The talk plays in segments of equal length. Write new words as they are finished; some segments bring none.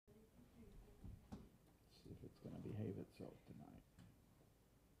yourself tonight.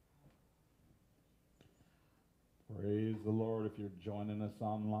 Praise the Lord. If you're joining us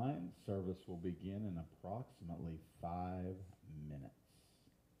online, service will begin in approximately 5 minutes.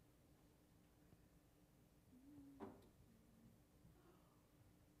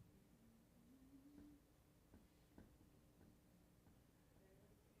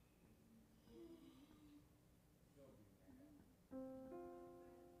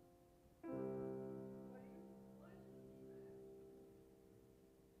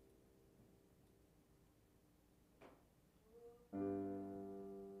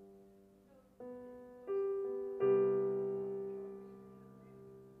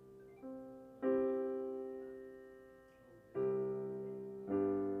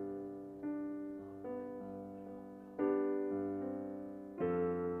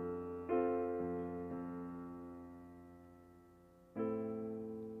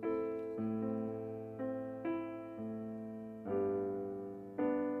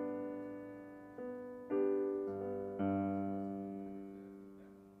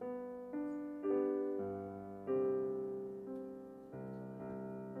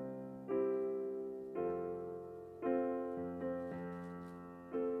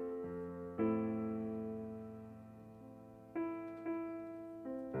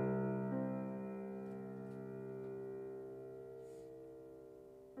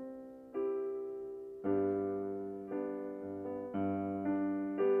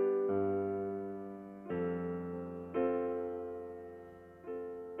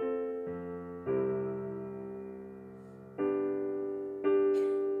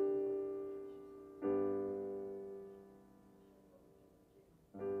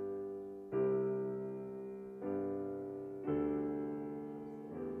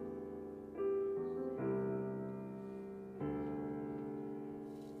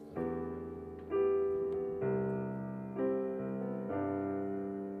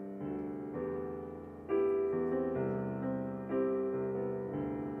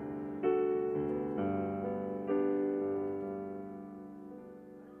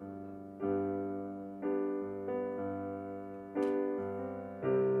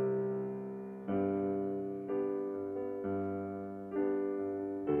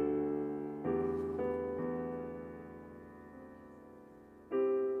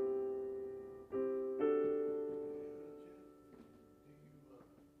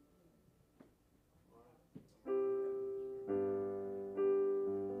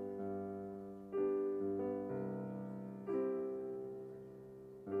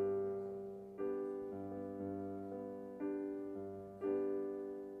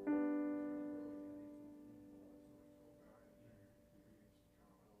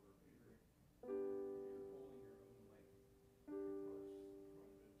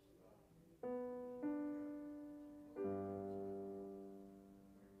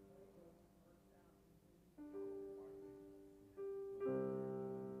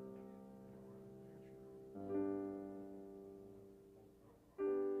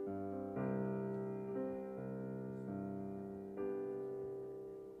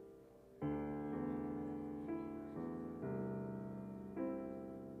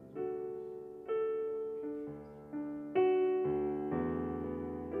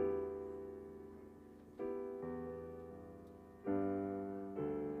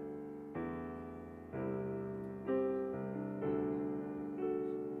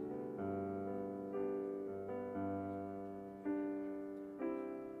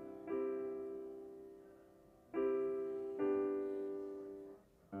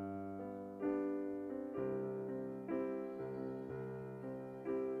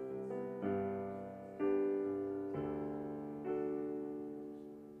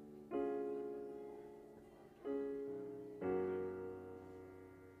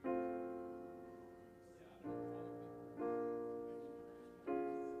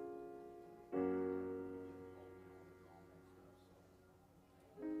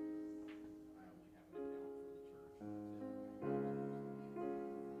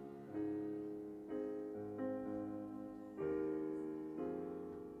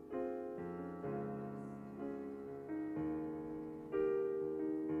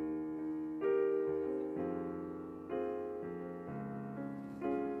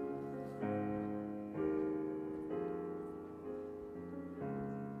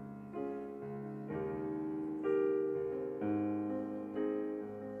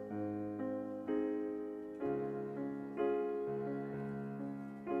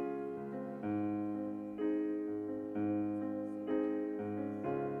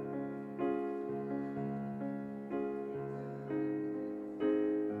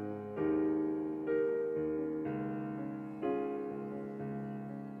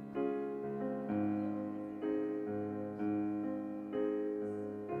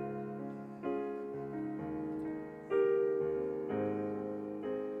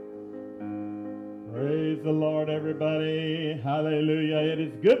 Praise the Lord, everybody. Hallelujah. It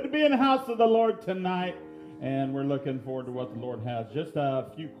is good to be in the house of the Lord tonight, and we're looking forward to what the Lord has. Just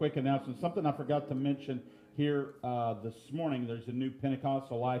a few quick announcements. Something I forgot to mention here this morning. There's a new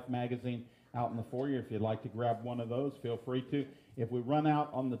Pentecostal Life magazine out in the foyer. If you'd like to grab one of those, feel free to. If we run out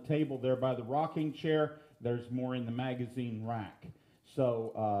on the table there by the rocking chair, there's more in the magazine rack.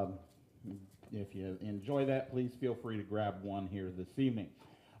 So if you enjoy that, please feel free to grab one here this evening.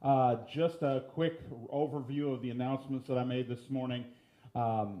 Just a quick overview of the announcements that I made this morning.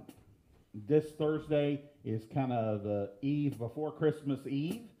 This Thursday is kind of the eve before Christmas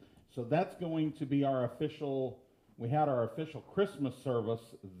Eve. So that's going to be our official, we had our official Christmas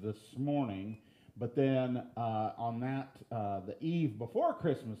service this morning. But then on that, the eve before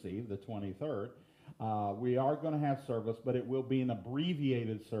Christmas Eve, the 23rd, we are going to have service, but it will be an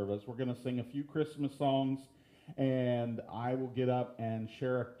abbreviated service. We're going to sing a few Christmas songs, and I will get up and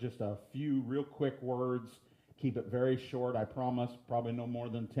share just a few real quick words. Keep it very short, I promise, probably no more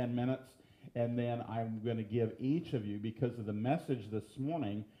than 10 minutes. And then I'm going to give each of you, because of the message this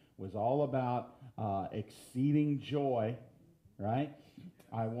morning was all about exceeding joy, right?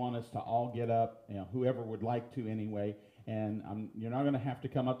 I want us to all get up, whoever would like to anyway, and you're not going to have to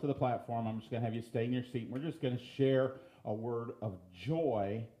come up to the platform. I'm just going to have you stay in your seat. We're just going to share a word of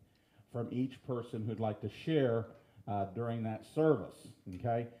joy from each person who'd like to share during that service,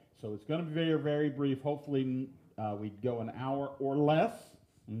 okay? So it's going to be very, very brief. Hopefully we'd go an hour or less,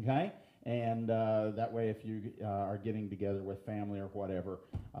 okay? And that way, if you are getting together with family or whatever,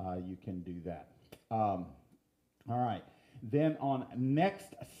 you can do that. All right. Then on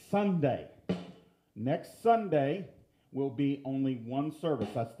next Sunday will be only one service.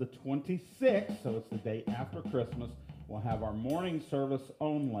 That's the 26th, so it's the day after Christmas. We'll have our morning service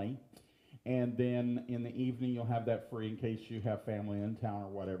only. And then in the evening, you'll have that free in case you have family in town or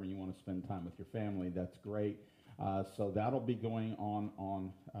whatever. You want to spend time with your family. That's great. So that'll be going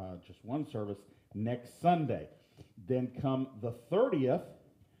on just one service next Sunday. Then come the 30th,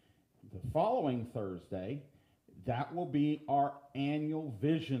 the following Thursday, that will be our annual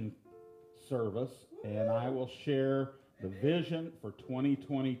vision service, and I will share the vision for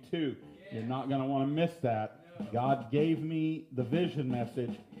 2022. You're not going to want to miss that. God gave me the vision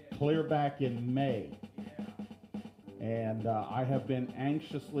message clear back in May, and I have been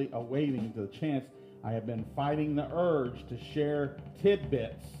anxiously awaiting the chance. I have been fighting the urge to share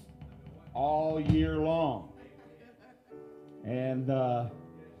tidbits all year long. And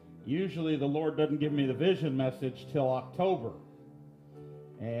usually the Lord doesn't give me the vision message till October.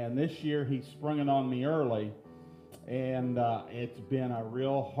 And this year He sprung it on me early. And it's been a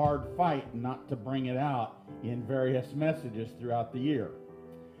real hard fight not to bring it out in various messages throughout the year.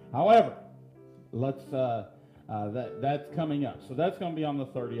 However, that's coming up. So that's going to be on the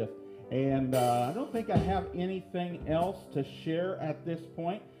 30th. And I don't think I have anything else to share at this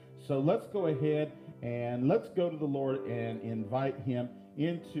point. So let's go ahead and let's go to the Lord and invite Him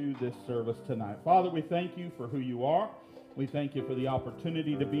into this service tonight. Father, we thank You for who You are. We thank You for the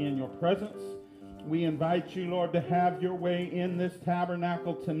opportunity to be in Your presence. We invite You, Lord, to have Your way in this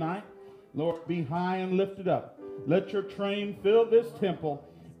tabernacle tonight. Lord, be high and lifted up. Let Your train fill this temple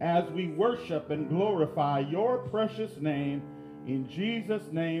as we worship and glorify Your precious name. In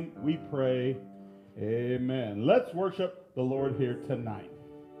Jesus' name we pray. Amen. Let's worship the Lord here tonight.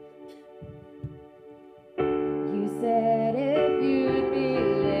 You said if you'd be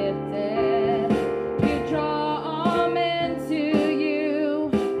lifted, you'd draw all men to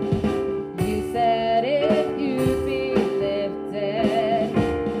You. You said if you'd be lifted,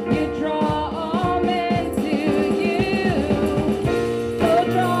 you'd draw all men to You. So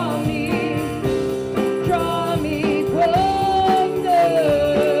draw me closer.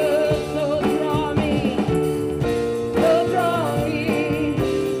 So draw me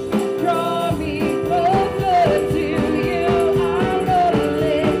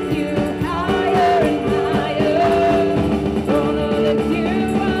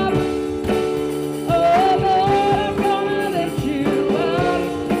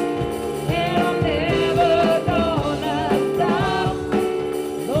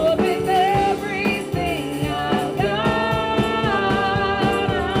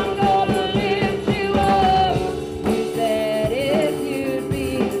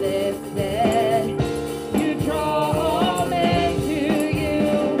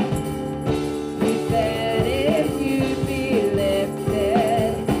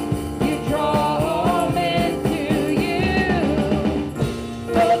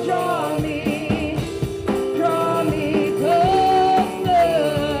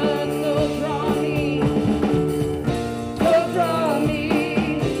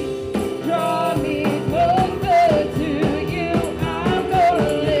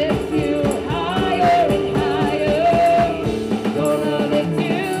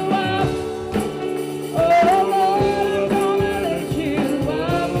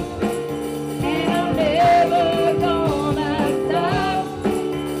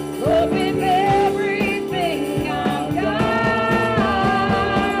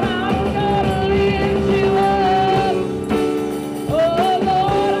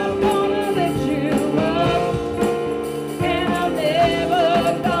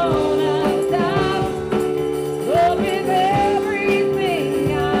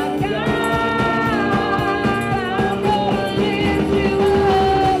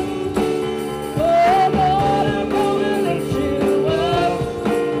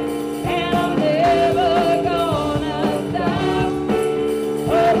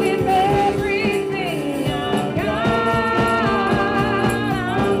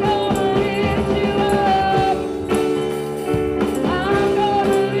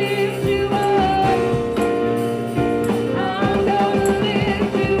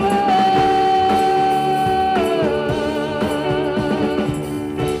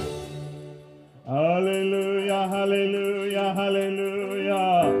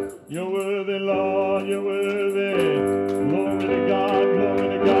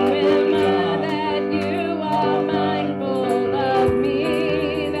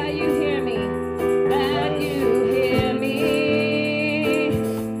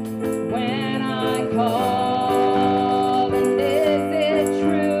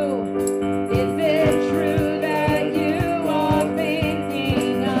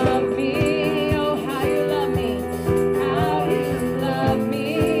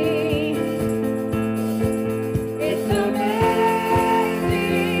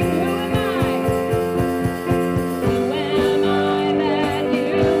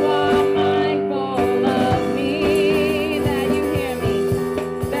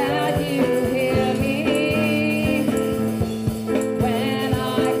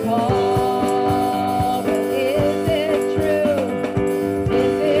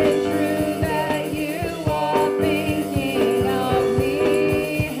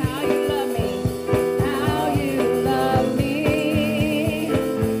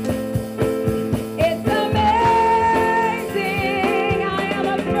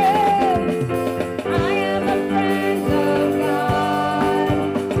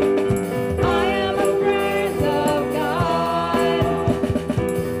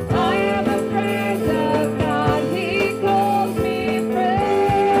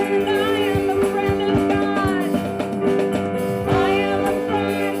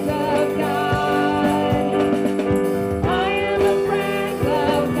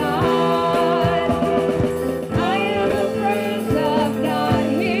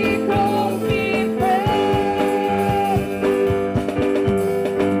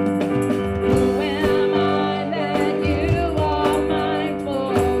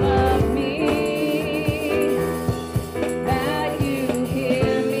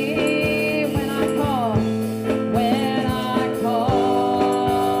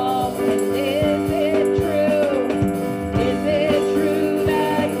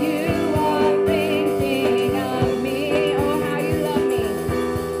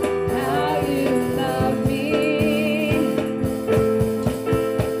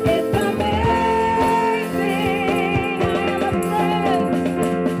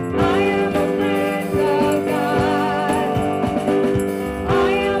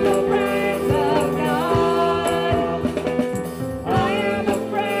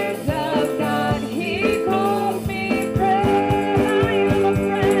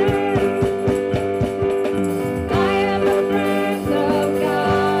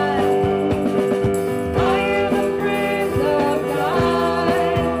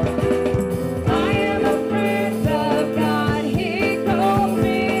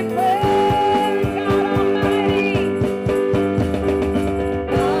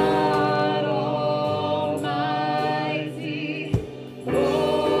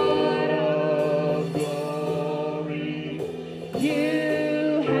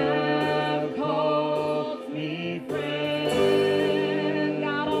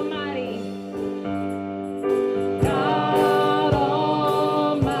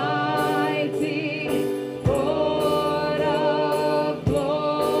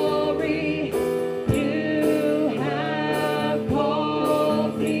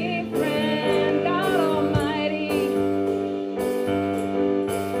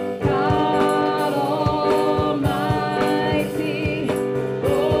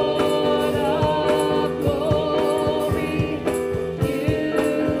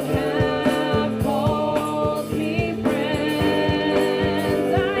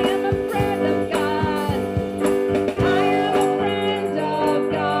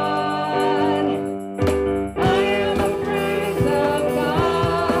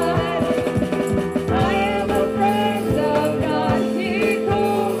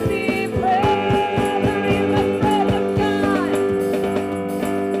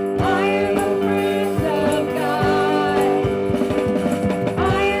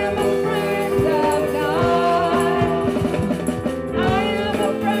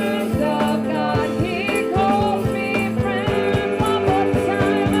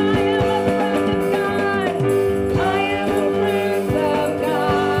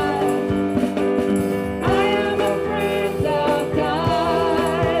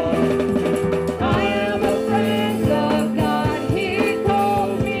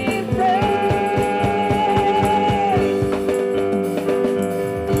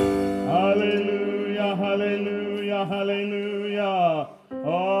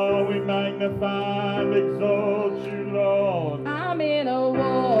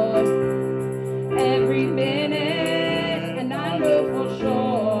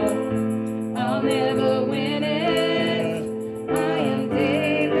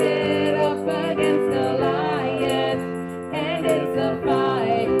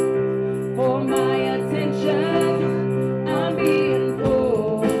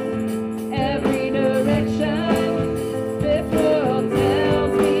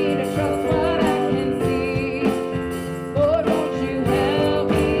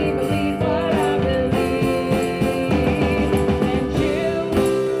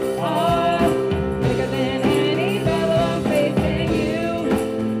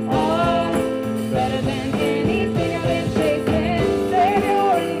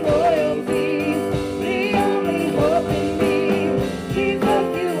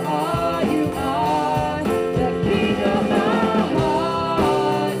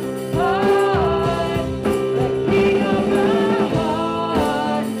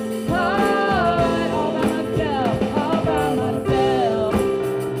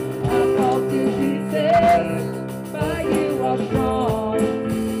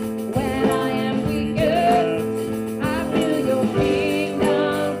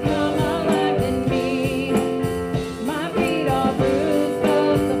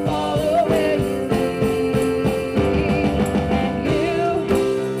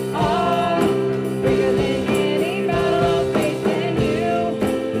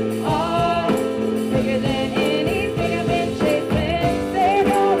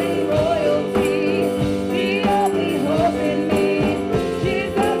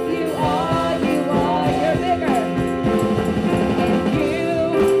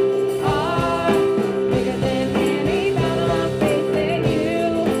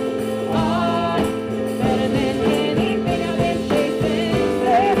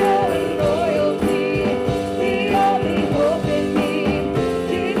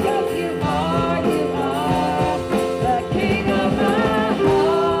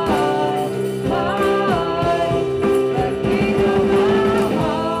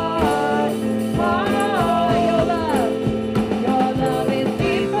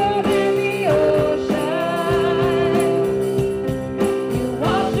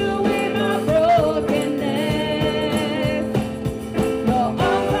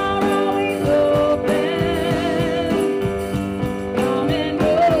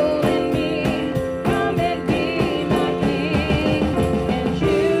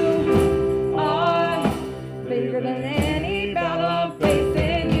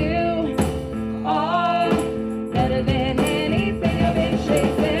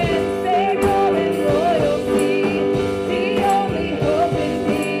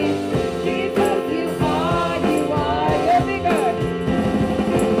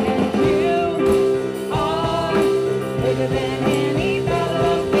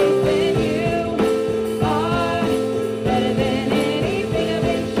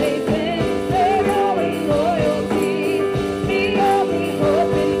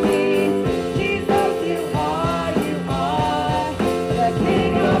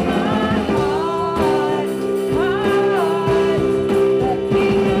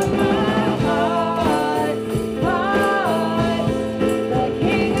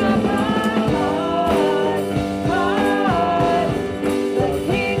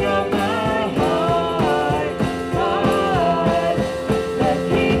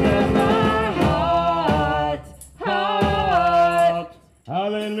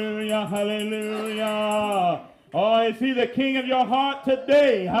He the King of your heart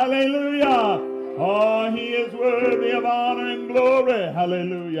today? Hallelujah. Oh, He is worthy of honor and glory.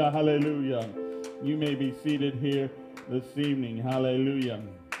 Hallelujah, hallelujah. You may be seated here this evening. Hallelujah.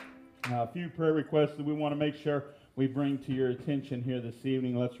 A few prayer requests that we want to make sure we bring to your attention here this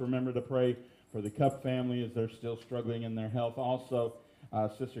evening. Let's remember to pray for the Cup family as they're still struggling in their health. Also,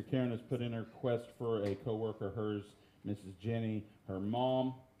 Sister Karen has put in a request for a co-worker of hers, Mrs. Jenny, her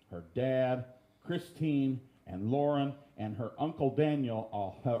mom, her dad, Christine, and Lauren, and her Uncle Daniel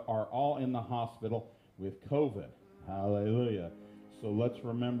are all in the hospital with COVID. Hallelujah. So let's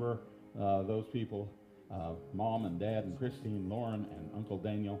remember those people, Mom and Dad and Christine, Lauren, and Uncle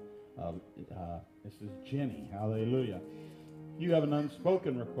Daniel. This is Jenny. Hallelujah. You have an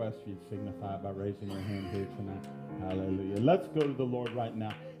unspoken request, you'd signify by raising your hand here tonight. Hallelujah. Let's go to the Lord right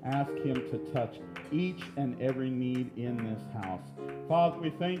now. Ask Him to touch each and every need in this house. Father, we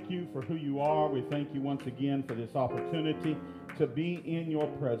thank you for who you are. We thank you once again for this opportunity to be in your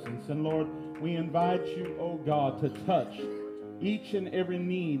presence. And Lord, we invite you, oh God, to touch each and every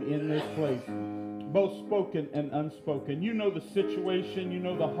need in this place, both spoken and unspoken. You know the situation, you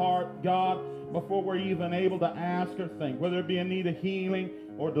know the heart, God, before we're even able to ask or think, whether it be a need of healing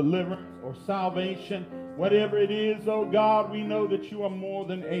or deliverance or salvation, whatever it is, oh God, we know that you are more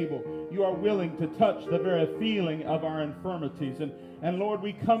than able. You are willing to touch the very feeling of our infirmities. And Lord,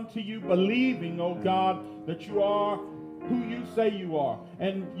 we come to you believing, oh God, that you are who you say you are,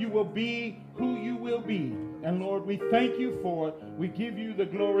 and you will be who you will be. And Lord, we thank you for it. We give you the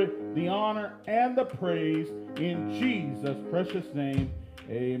glory, the honor, and the praise in Jesus' precious name.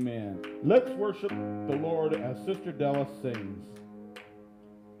 Amen. Let's worship the Lord as Sister Della sings.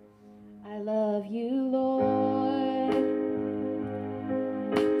 I love you, Lord,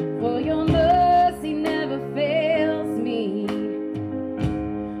 for your mercy never fails me.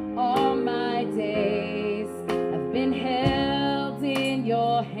 All my days I've been held in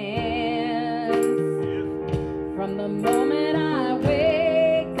your hands. From the moment I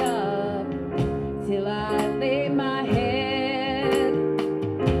wake up till I lay my head,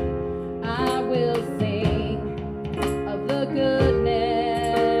 I will sing of the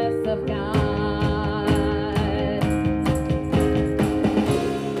goodness of God.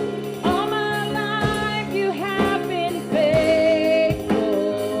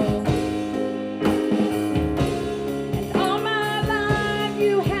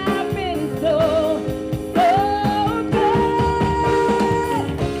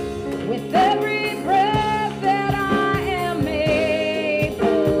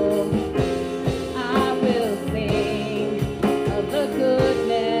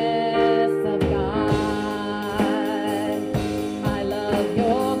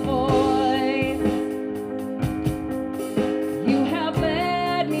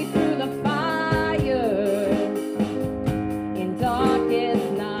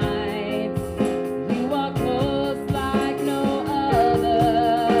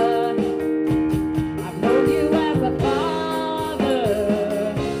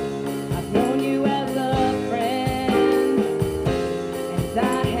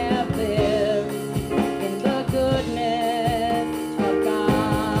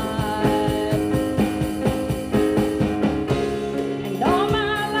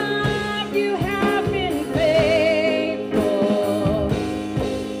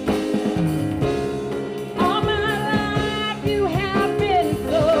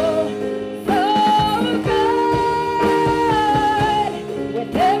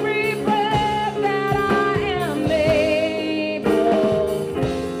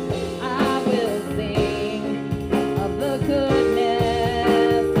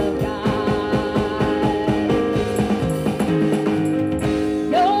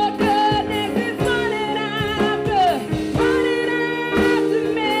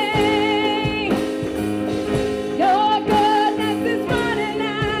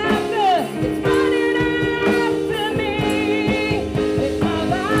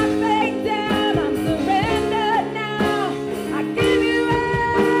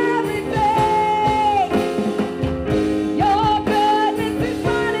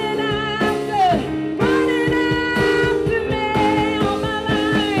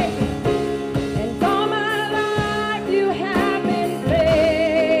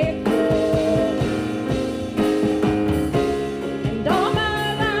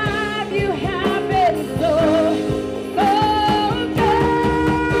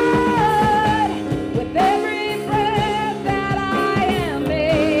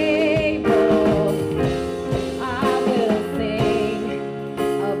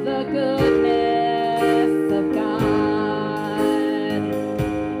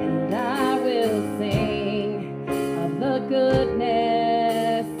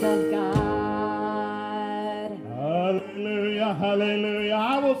 Hallelujah.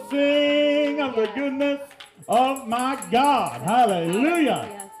 I will sing of the goodness of my God.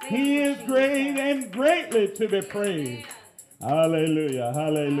 Hallelujah. He is great and greatly to be praised. Hallelujah.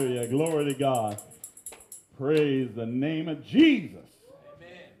 Hallelujah. Glory to God. Praise the name of Jesus.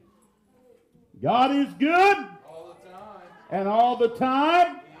 Amen. God is good. All the time. And all the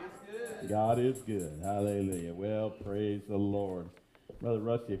time. He is good. God is good. Hallelujah. Well, praise the Lord. Brother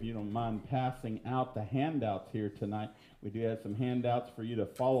Rusty, if you don't mind passing out the handouts here tonight, we do have some handouts for you to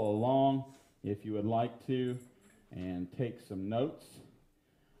follow along if you would like to and take some notes.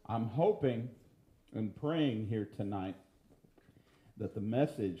 I'm hoping and praying here tonight that the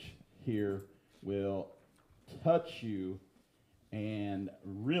message here will touch you and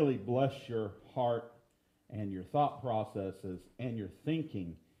really bless your heart and your thought processes and your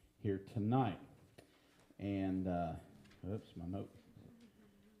thinking here tonight. And, oops, my note.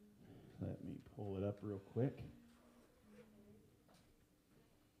 Let me pull it up real quick.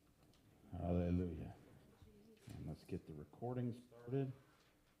 Hallelujah. And let's get the recording started.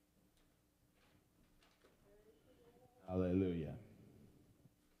 Hallelujah.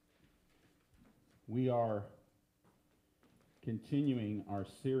 We are continuing our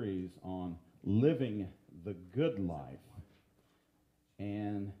series on living the good life.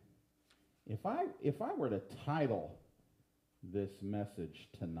 And if I were to title this message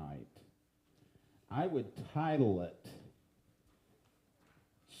tonight, I would title it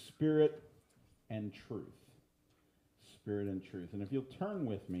Spirit and Truth. Spirit and Truth. And if you'll turn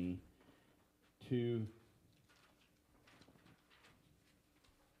with me to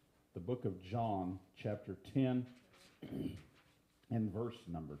the book of John, chapter 10, and verse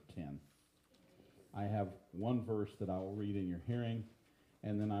number 10. I have one verse that I will read in your hearing,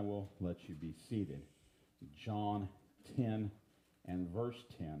 and then I will let you be seated. John 10 and verse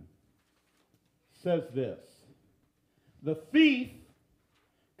 10 says this: "The thief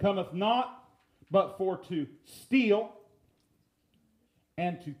cometh not but for to steal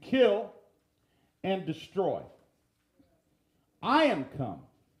and to kill and destroy. I am come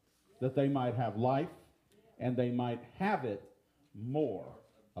that they might have life, and they might have it more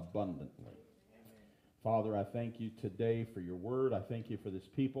abundantly." Father, I thank you today for your word. I thank you for this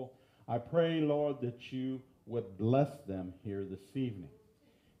people. I pray, Lord, that you would bless them here this evening.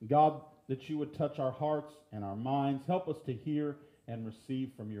 God, that you would touch our hearts and our minds. Help us to hear and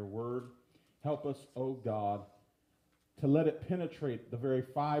receive from your word. Help us, oh God, to let it penetrate the very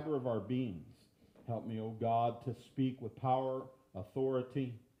fiber of our beings. Help me, oh God, to speak with power,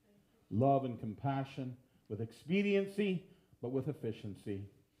 authority, love and compassion, with expediency, but with efficiency.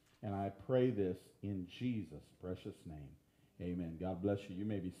 And I pray this in Jesus' precious name. Amen. God bless you. You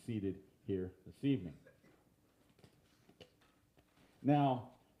may be seated here this evening. Now,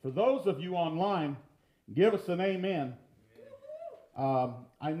 for those of you online, give us an amen.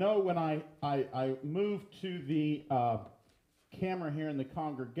 I know when I moved to the camera here in the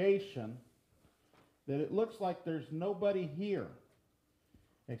congregation that it looks like there's nobody here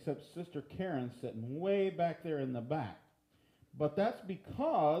except Sister Karen sitting way back there in the back. But that's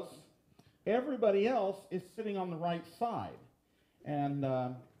because everybody else is sitting on the right side.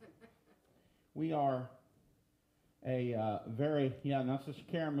 And we are a very, now Sister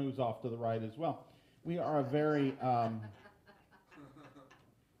Karen moves off to the right as well. We are a very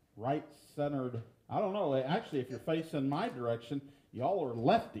right-centered, I don't know, actually if you're facing my direction, y'all are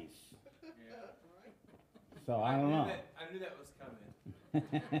lefties. So I don't know. I knew that was coming. If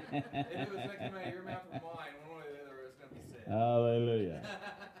it was like coming out of your mouth or mine, one way or the other, it was going to be said. Hallelujah.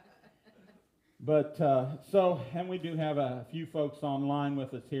 But, and we do have a few folks online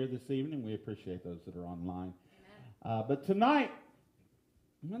with us here this evening. We appreciate those that are online. But tonight,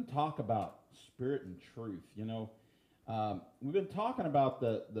 I'm going to talk about spirit and truth. You know, we've been talking about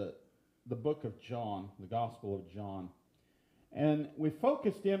the book of John, the Gospel of John. And we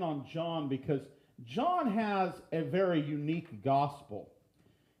focused in on John because John has a very unique gospel.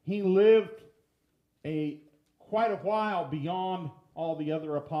 He lived quite a while beyond all the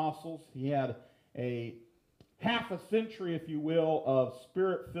other apostles. He had a half a century, if you will, of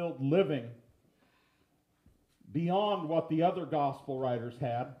spirit-filled living beyond what the other gospel writers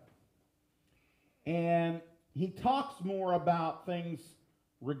had. And he talks more about things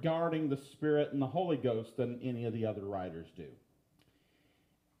regarding the Spirit and the Holy Ghost than any of the other writers do.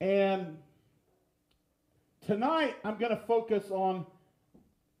 And tonight I'm going to focus on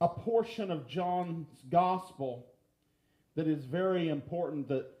a portion of John's gospel that is very important,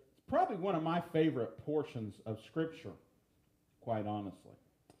 that's probably one of my favorite portions of Scripture, quite honestly.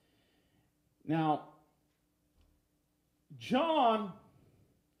 Now, John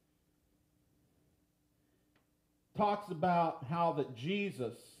talks about how that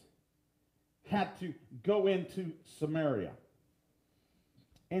Jesus had to go into Samaria.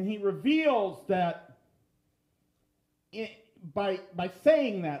 And he reveals that by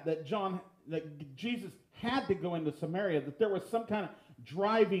saying that Jesus had to go into Samaria, that there was some kind of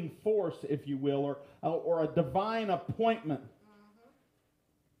driving force, if you will, or a divine appointment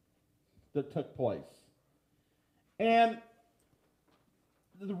that took place. And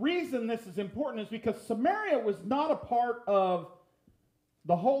the reason this is important is because Samaria was not a part of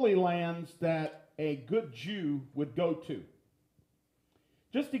the Holy Lands that a good Jew would go to.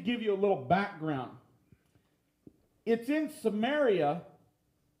 Just to give you a little background, it's in Samaria,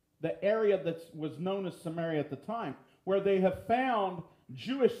 the area that was known as Samaria at the time, where they have found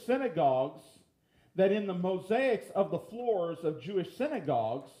Jewish synagogues that in the mosaics of the floors of Jewish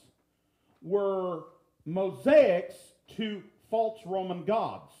synagogues were mosaics to false Roman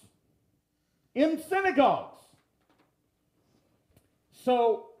gods in synagogues.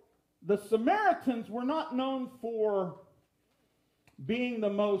 So the Samaritans were not known for being the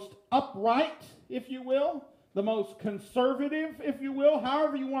most upright, if you will, the most conservative, if you will,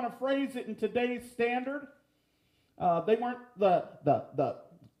 however you want to phrase it in today's standard. They weren't the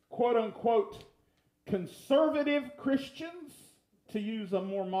quote-unquote conservative Christians, to use a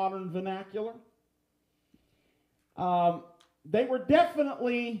more modern vernacular. They were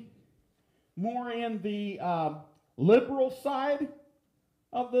definitely more in the liberal side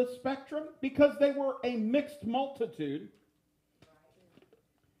of the spectrum because they were a mixed multitude.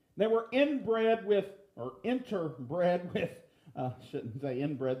 They were interbred with, shouldn't say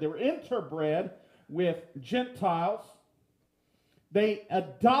inbred, they were interbred with Gentiles. They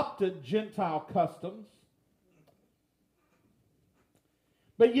adopted Gentile customs.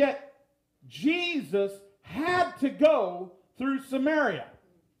 But yet, Jesus had to go through Samaria.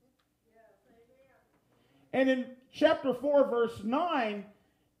 And in chapter 4, verse 9,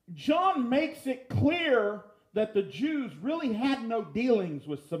 John makes it clear that the Jews really had no dealings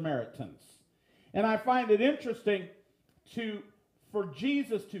with Samaritans. And I find it interesting for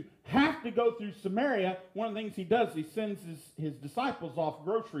Jesus to have to go through Samaria. One of the things he does, he sends his disciples off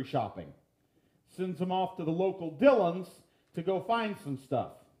grocery shopping. Sends them off to the local Dillons to go find some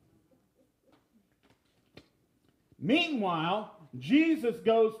stuff. Meanwhile, Jesus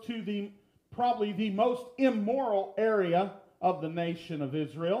goes to probably the most immoral area of the nation of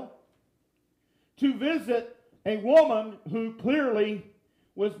Israel to visit a woman who clearly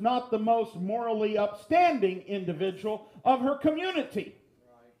was not the most morally upstanding individual of her community.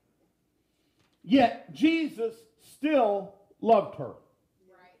 Right. Yet Jesus still loved her.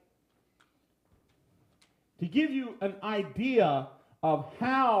 Right. To give you an idea of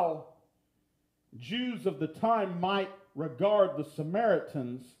how Jews of the time might regard the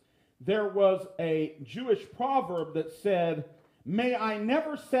Samaritans, there was a Jewish proverb that said, "May I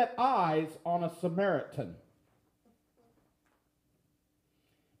never set eyes on a Samaritan."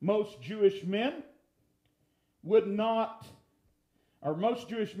 Most Jewish men would not, or most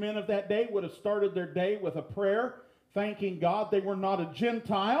Jewish men of that day would have started their day with a prayer, thanking God they were not a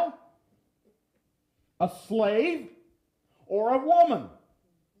Gentile, a slave, or a woman.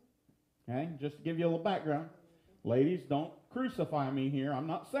 Okay, just to give you a little background. Ladies, don't crucify me here. I'm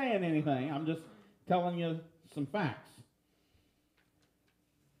not saying anything. I'm just telling you some facts.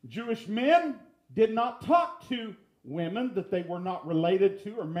 Jewish men did not talk to women that they were not related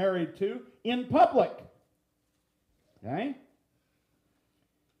to or married to in public. Okay?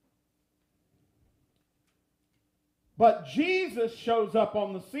 But Jesus shows up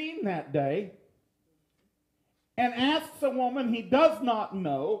on the scene that day and asks a woman he does not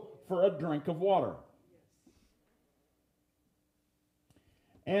know for a drink of water.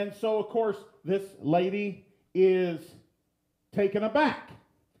 And so, of course, this lady is taken aback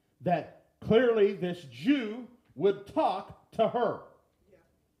that clearly this Jew would talk to her. Yeah.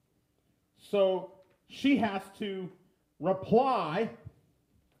 So she has to reply,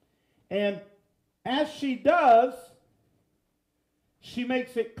 and as she does, she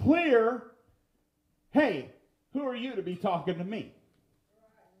makes it clear, hey, who are you to be talking to me?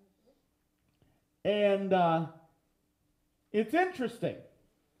 And it's interesting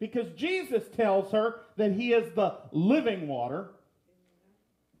because Jesus tells her that he is the living water.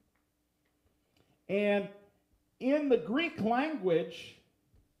 And in the Greek language,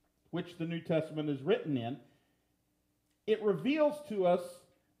 which the New Testament is written in, it reveals to us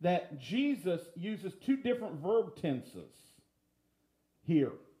that Jesus uses two different verb tenses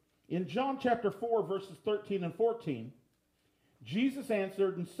here. In John chapter 4, verses 13 and 14, Jesus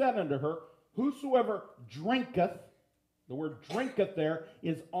answered and said unto her, "Whosoever drinketh," the word drinketh there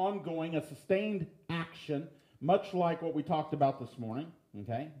is ongoing, a sustained action, much like what we talked about this morning,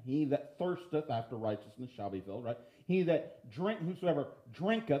 okay? He that thirsteth after righteousness shall be filled, right? He that whosoever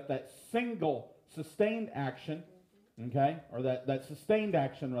drinketh, that single sustained action, okay, or that sustained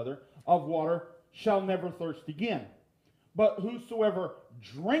action rather, of water shall never thirst again. But whosoever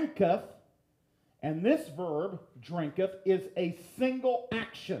drinketh, and this verb, drinketh, is a single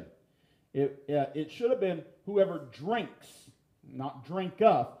action. It should have been whoever drinks, not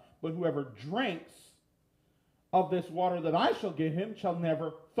drinketh, but whoever drinks of this water that I shall give him shall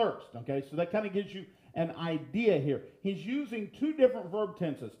never thirst. Okay, so that kind of gives you an idea here. He's using two different verb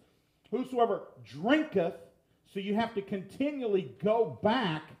tenses. Whosoever drinketh, so you have to continually go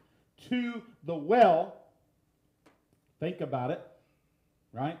back to the well. Think about it,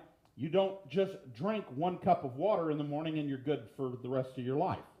 right? You don't just drink 1 cup of water in the morning and you're good for the rest of your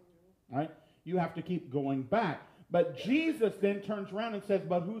life, right? You have to keep going back. But Jesus then turns around and says,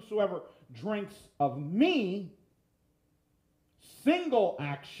 but whosoever drinks of me, single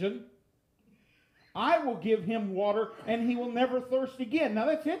action, I will give him water and he will never thirst again. Now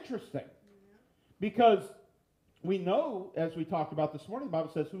that's interesting because we know, as we talked about this morning, the Bible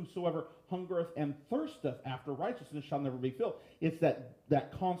says, whosoever hungereth and thirsteth after righteousness shall never be filled. It's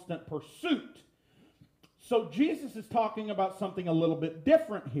that constant pursuit. So Jesus is talking about something a little bit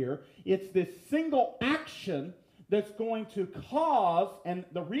different here. It's this single action that's going to cause, and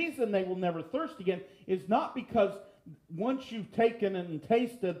the reason they will never thirst again is not because once you've taken and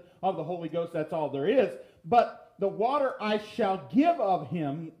tasted of the Holy Ghost, that's all there is, but the water I shall give of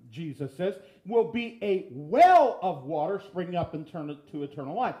him, Jesus says, will be a well of water springing up and turn to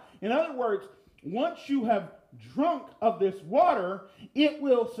eternal life. In other words, once you have drunk of this water, it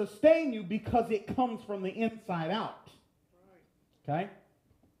will sustain you because it comes from the inside out. Okay?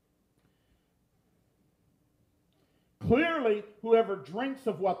 Clearly, whoever drinks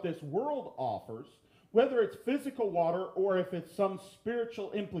of what this world offers, whether it's physical water or if it's some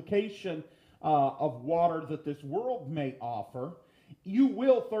spiritual implication of water that this world may offer, you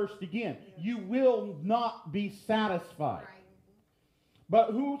will thirst again. You will not be satisfied.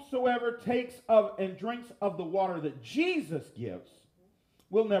 But whosoever takes of and drinks of the water that Jesus gives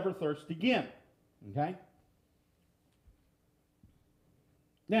will never thirst again. Okay?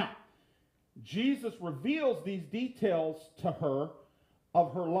 Now, Jesus reveals these details to her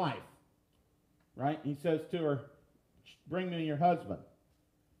of her life. Right? He says to her, bring me your husband.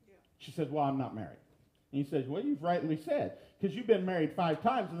 Yeah. She says, well, I'm not married. And he says, well, you've rightly said, because you've been married 5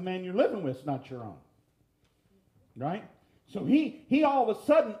 times and the man you're living with is not your own. Right? So he all of a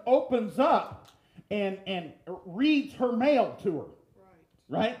sudden opens up and reads her mail to her.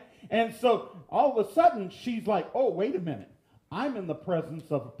 Right? And so all of a sudden she's like, oh, wait a minute. I'm in the presence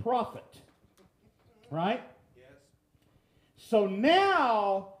of a prophet. Right? Yes. So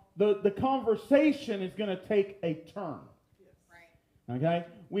now the conversation is going to take a turn. Yes. Right.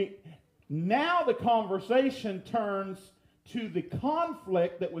 Okay? Now the conversation turns to the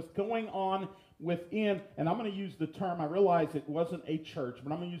conflict that was going on within, and I'm going to use the term, I realize it wasn't a church,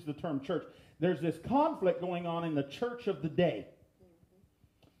 but I'm going to use the term church. There's this conflict going on in the church of the day.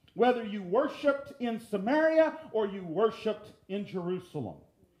 Whether you worshiped in Samaria or you worshiped in Jerusalem.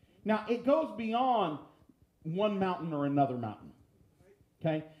 Now, it goes beyond one mountain or another mountain.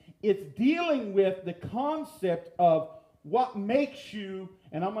 Okay? It's dealing with the concept of what makes you,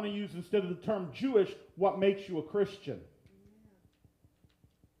 and I'm going to use instead of the term Jewish, what makes you a Christian.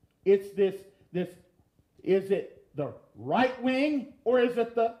 It's this, is it the right wing or is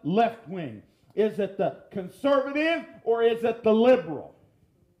it the left wing? Is it the conservative or is it the liberal?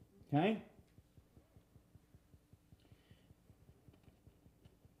 Okay?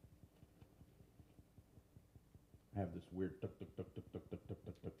 I have this weird tuk tuk tuk tuk tuk tuk tuk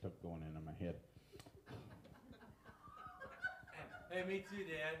tuk tuk tuk going in my head. Hey, me too,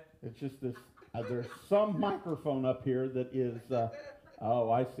 Dad. It's just this, there's some microphone up here that is,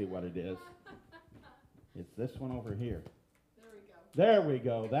 oh, I see what it is. It's this one over here. There we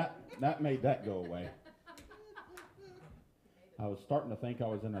go. That made that go away. I was starting to think I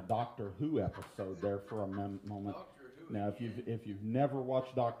was in a Doctor Who episode there for a moment. Now, if you've never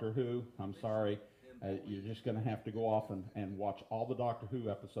watched Doctor Who, I'm sorry. You're just going to have to go off and watch all the Doctor Who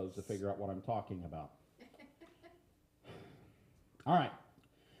episodes to figure out what I'm talking about. All right.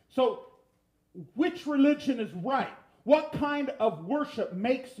 So, which religion is right? What kind of worship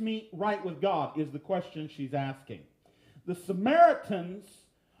makes me right with God is the question she's asking. The Samaritans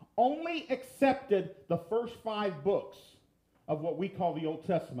only accepted the first 5 books of what we call the Old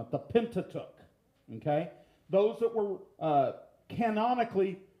Testament, the Pentateuch. Okay? Those that were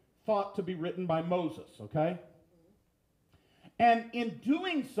canonically thought to be written by Moses. Okay? And in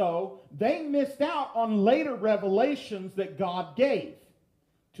doing so, they missed out on later revelations that God gave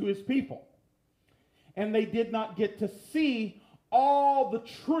to his people. And they did not get to see all the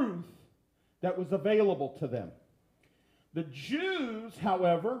truth that was available to them. The Jews,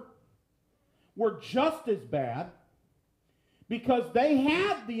 however, were just as bad because they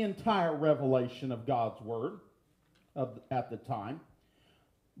had the entire revelation of God's word at the time,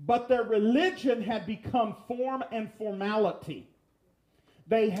 but their religion had become form and formality.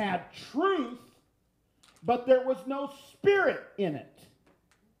 They had truth, but there was no spirit in it.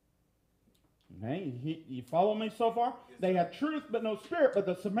 Okay, you follow me so far? Yes, they had truth, but no spirit, but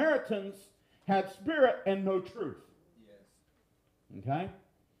the Samaritans had spirit and no truth. Yes. Okay?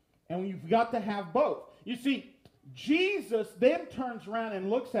 And you've got to have both. You see, Jesus then turns around and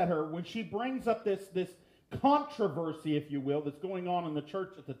looks at her when she brings up this controversy, if you will, that's going on in the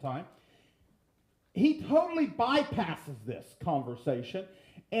church at the time. He totally bypasses this conversation,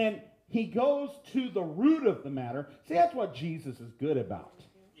 and he goes to the root of the matter. See, that's what Jesus is good about.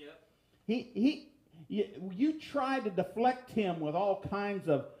 Yep. You try to deflect him with all kinds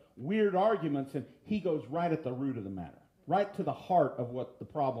of weird arguments, and he goes right at the root of the matter, right to the heart of what the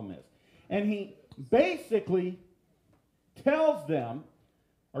problem is. And he basically tells them,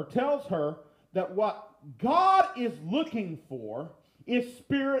 or tells her, that what God is looking for is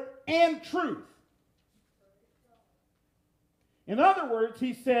spirit and truth. In other words,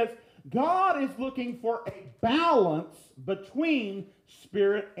 he says, God is looking for a balance between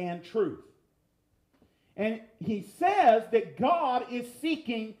spirit and truth. And he says that God is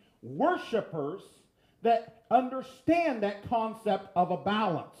seeking worshipers that understand that concept of a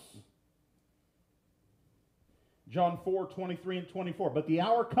balance. John 4:23 and 24. But the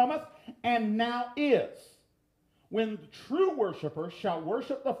hour cometh, and now is, when the true worshipers shall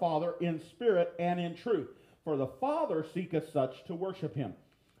worship the Father in spirit and in truth. For the Father seeketh such to worship him.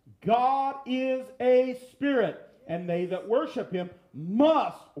 God is a spirit, and they that worship him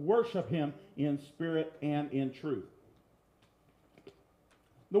must worship him in spirit and in truth.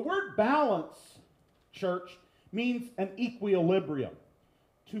 The word balance, church, means an equilibrium,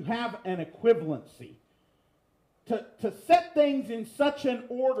 to have an equivalency, to set things in such an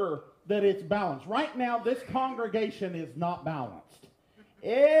order that it's balanced. Right now, this congregation is not balanced.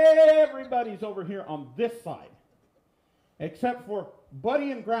 Everybody's over here on this side, except for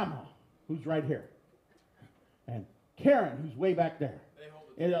Buddy and Grandma, who's right here, and Karen, who's way back there.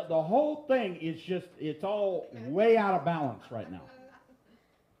 And the whole thing is just, it's all way out of balance right now.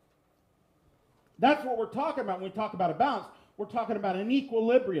 That's what we're talking about when we talk about a balance. We're talking about an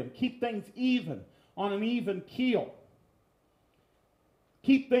equilibrium. Keep things even, on an even keel.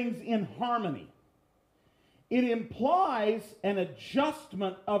 Keep things in harmony. It implies an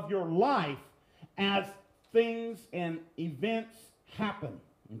adjustment of your life as things and events happen,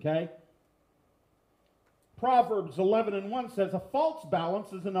 okay? Proverbs 11:1 says, a false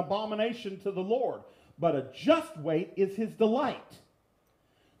balance is an abomination to the Lord, but a just weight is his delight.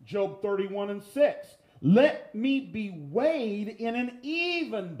 Job 31:6, let me be weighed in an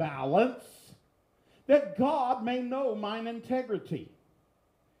even balance, that God may know mine integrity.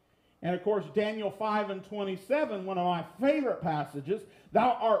 And of course, Daniel 5:27, one of my favorite passages,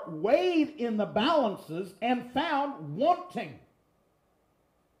 thou art weighed in the balances and found wanting.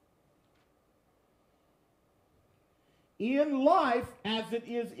 In life, as it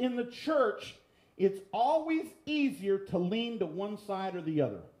is in the church, it's always easier to lean to one side or the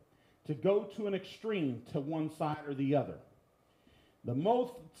other, to go to an extreme to one side or the other. The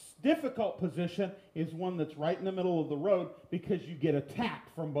most difficult position is one that's right in the middle of the road because you get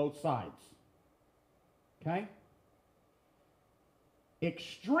attacked from both sides. Okay?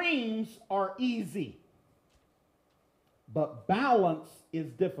 Extremes are easy, but balance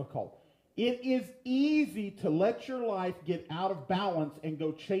is difficult. It is easy to let your life get out of balance and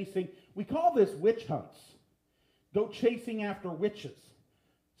go chasing. We call this witch hunts. Go chasing after witches.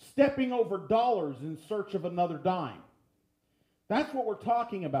 Stepping over dollars in search of another dime. That's what we're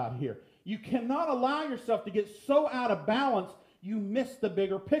talking about here. You cannot allow yourself to get so out of balance you miss the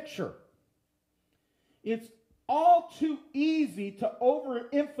bigger picture. It's all too easy to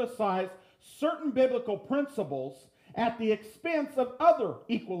overemphasize certain biblical principles at the expense of other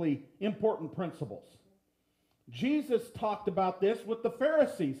equally important principles. Jesus talked about this with the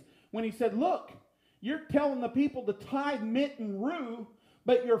Pharisees when he said, look, you're telling the people to tithe, mint, and rue,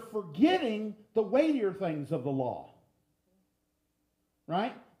 but you're forgetting the weightier things of the law.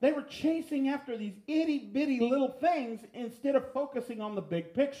 Right? They were chasing after these itty-bitty little things instead of focusing on the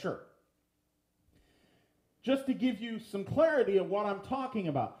big picture. Just to give you some clarity of what I'm talking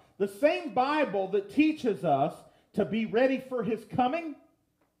about. The same Bible that teaches us to be ready for his coming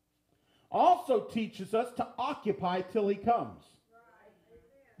also teaches us to occupy till he comes.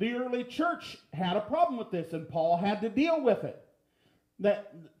 The early church had a problem with this, and Paul had to deal with it.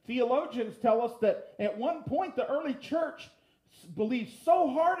 That theologians tell us that at one point the early church believed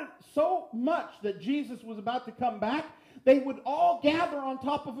so much that Jesus was about to come back, they would all gather on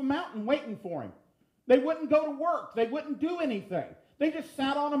top of a mountain waiting for him. They wouldn't go to work. They wouldn't do anything. They just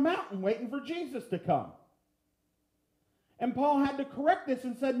sat on a mountain waiting for Jesus to come. And Paul had to correct this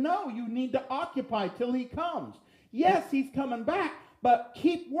and said, no, you need to occupy till he comes. Yes, he's coming back, but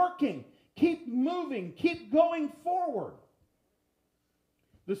keep working, keep moving, keep going forward.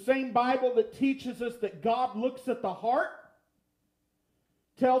 The same Bible that teaches us that God looks at the heart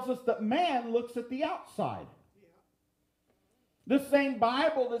tells us that man looks at the outside. The same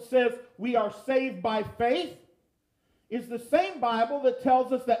Bible that says we are saved by faith is the same Bible that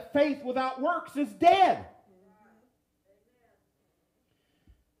tells us that faith without works is dead.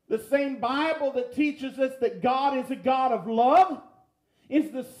 The same Bible that teaches us that God is a God of love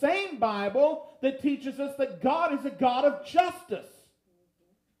is the same Bible that teaches us that God is a God of justice.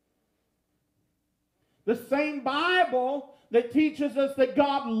 The same Bible that teaches us that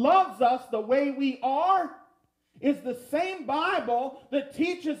God loves us the way we are is the same Bible that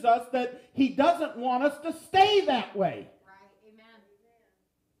teaches us that he doesn't want us to stay that way. Right. Amen.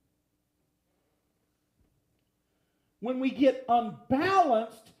 When we get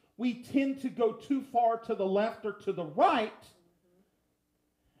unbalanced, we tend to go too far to the left or to the right,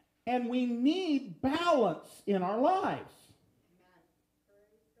 and we need balance in our lives.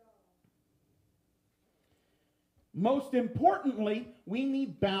 Most importantly, we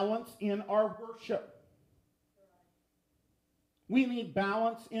need balance in our worship. We need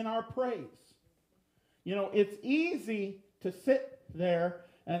balance in our praise. You know, it's easy to sit there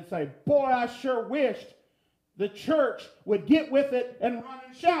and say, boy, I sure wished the church would get with it and run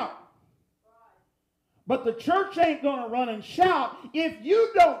and shout. But the church ain't going to run and shout if you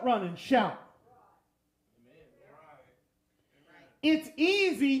don't run and shout. It's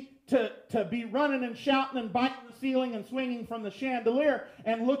easy to be running and shouting and biting the ceiling and swinging from the chandelier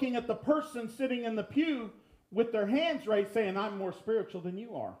and looking at the person sitting in the pew with their hands raised saying, I'm more spiritual than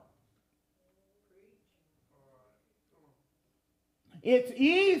you are. It's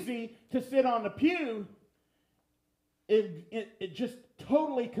easy to sit on the pew it just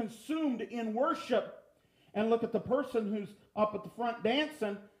totally consumed in worship and look at the person who's up at the front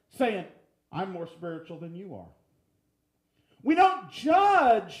dancing saying, I'm more spiritual than you are. We don't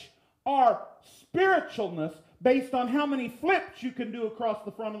judge our spiritualness based on how many flips you can do across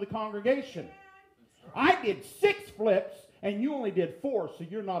the front of the congregation. I did 6 flips and you only did 4, so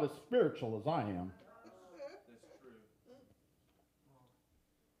you're not as spiritual as I am. That's true.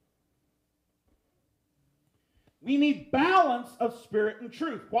 We need balance of spirit and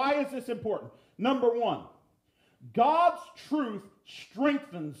truth. Why is this important? Number 1, God's truth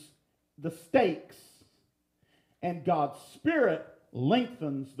strengthens the stakes, and God's spirit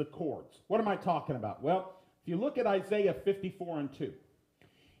lengthens the cords. What am I talking about? Well, if you look at Isaiah 54:2,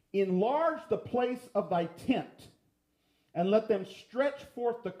 enlarge the place of thy tent, and let them stretch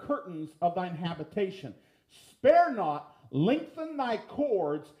forth the curtains of thine habitation. Spare not, lengthen thy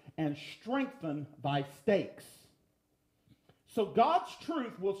cords, and strengthen thy stakes. So God's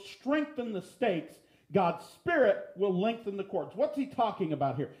truth will strengthen the stakes. God's spirit will lengthen the cords. What's he talking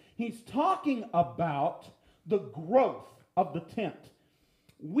about here? He's talking about the growth of the tent.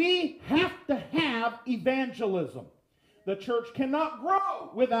 We have to have evangelism. The church cannot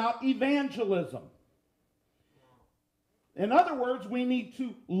grow without evangelism. In other words, we need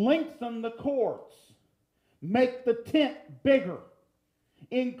to lengthen the cords, make the tent bigger,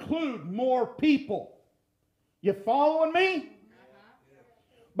 include more people. You following me?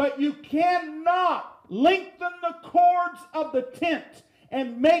 But you cannot lengthen the cords of the tent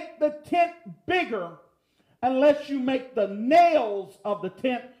and make the tent bigger unless you make the nails of the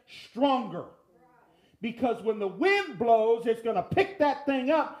tent stronger. Because when the wind blows, it's going to pick that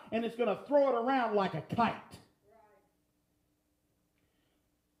thing up and it's going to throw it around like a kite.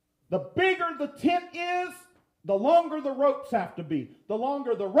 The bigger the tent is, the longer the ropes have to be. The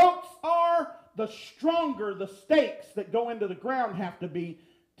longer the ropes are, the stronger the stakes that go into the ground have to be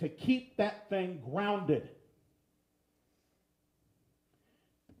to keep that thing grounded.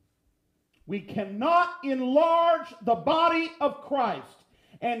 We cannot enlarge the body of Christ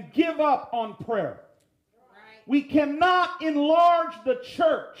and give up on prayer. Right. We cannot enlarge the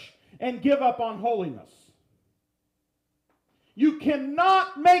church and give up on holiness. You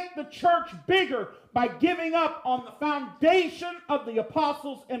cannot make the church bigger by giving up on the foundation of the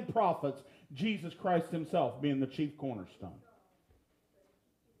apostles and prophets. Jesus Christ himself being the chief cornerstone.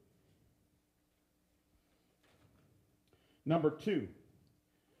 Number 2,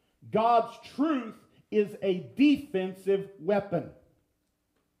 God's truth is a defensive weapon,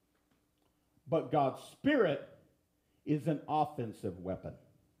 but God's Spirit is an offensive weapon.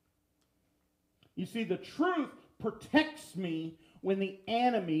 You see, the truth protects me when the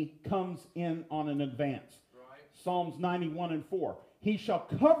enemy comes in on an advance. Right. Psalms 91:4. He shall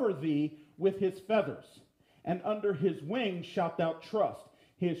cover thee with his feathers, and under his wings shalt thou trust.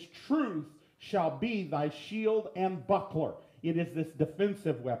 His truth shall be thy shield and buckler. It is this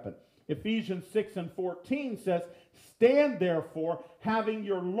defensive weapon. Ephesians 6:14 says, stand therefore, having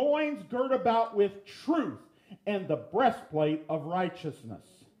your loins girt about with truth, and the breastplate of righteousness.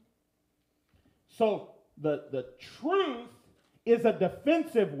 So the truth is a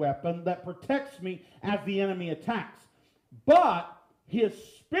defensive weapon that protects me as the enemy attacks. But his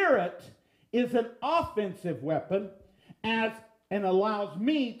Spirit is an offensive weapon and allows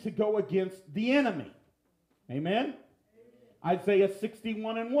me to go against the enemy. Amen? Isaiah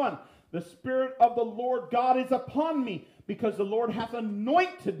 61:1. The Spirit of the Lord God is upon me, because the Lord hath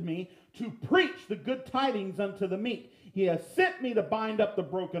anointed me to preach the good tidings unto the meek. He has sent me to bind up the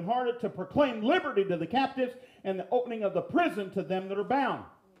brokenhearted, to proclaim liberty to the captives, and the opening of the prison to them that are bound.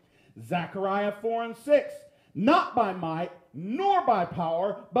 Zechariah 4:6. Not by might, nor by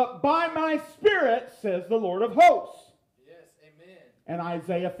power, but by my Spirit, says the Lord of hosts. Yes, amen. And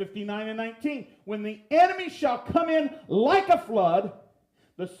Isaiah 59:19. When the enemy shall come in like a flood,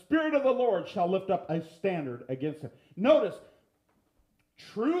 the Spirit of the Lord shall lift up a standard against him. Notice,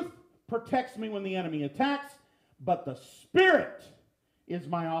 truth protects me when the enemy attacks, but the Spirit is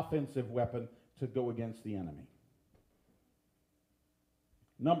my offensive weapon to go against the enemy.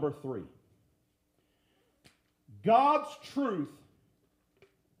 Number 3. God's truth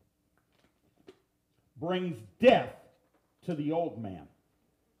brings death to the old man,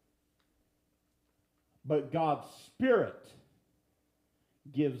 but God's Spirit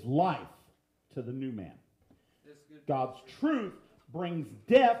gives life to the new man. God's truth brings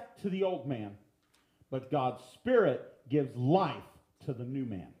death to the old man, but God's Spirit gives life to the new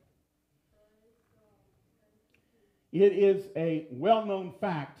man. It is a well-known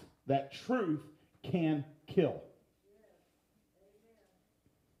fact that truth can kill.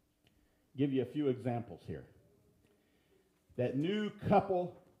 Give you a few examples here. That new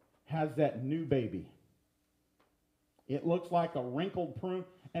couple has that new baby. It looks like a wrinkled prune.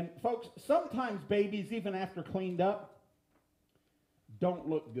 And folks, sometimes babies, even after cleaned up, don't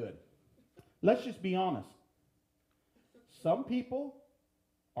look good. Let's just be honest. Some people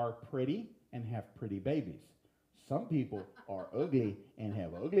are pretty and have pretty babies. Some people are ugly and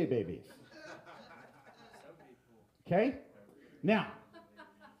have ugly babies. Okay? Now,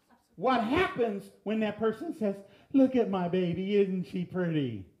 what happens when that person says, look at my baby, isn't she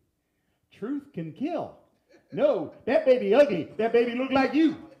pretty? Truth can kill. No, that baby ugly. That baby look like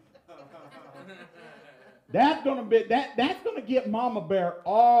you. That's gonna get Mama Bear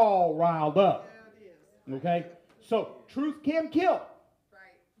all riled up. Okay? So truth can kill.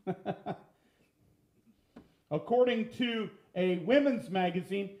 Right. According to a women's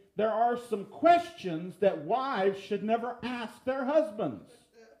magazine, there are some questions that wives should never ask their husbands.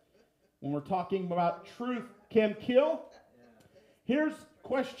 When we're talking about truth can kill, here's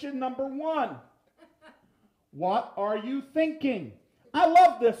question number 1. What are you thinking? I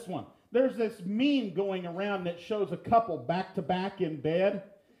love this one. There's this meme going around that shows a couple back to back in bed,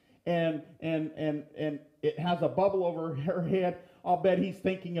 and it has a bubble over her head. I'll bet he's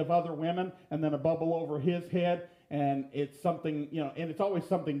thinking of other women, and then a bubble over his head, and it's something, and it's always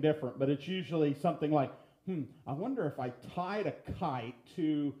something different, but it's usually something like, I wonder if I tied a kite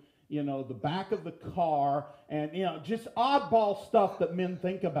to, the back of the car, and, just oddball stuff that men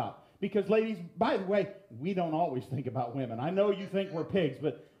think about. Because ladies, by the way, we don't always think about women. I know you think we're pigs,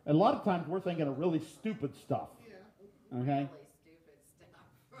 but a lot of times we're thinking of really stupid stuff. Okay? Really stupid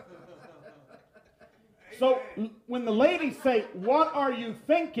stuff. So when the ladies say, what are you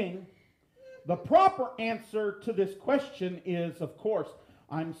thinking? The proper answer to this question is, of course,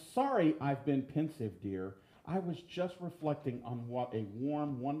 I'm sorry I've been pensive, dear. I was just reflecting on what a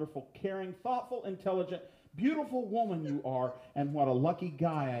warm, wonderful, caring, thoughtful, intelligent, beautiful woman you are, and what a lucky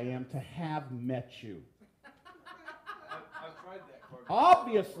guy I am to have met you. I've tried that card.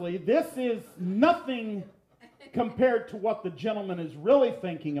 Obviously, this is nothing compared to what the gentleman is really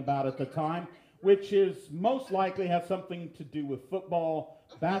thinking about at the time, which is most likely has something to do with football,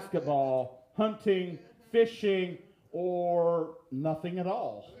 basketball, hunting, fishing, or nothing at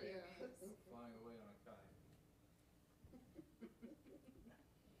all. Flying away on a kite.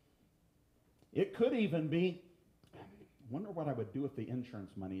 It could even be, I wonder what I would do with the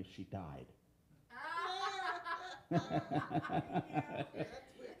insurance money if she died.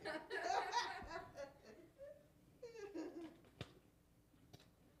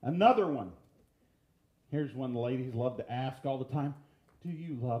 Another one. Here's one the ladies love to ask all the time. Do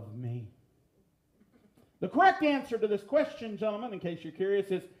you love me? The correct answer to this question, gentlemen, in case you're curious,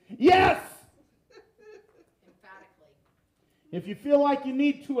 is yes! Emphatically. If you feel like you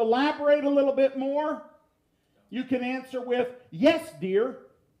need to elaborate a little bit more, you can answer with, yes, dear.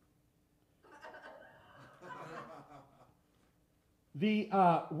 The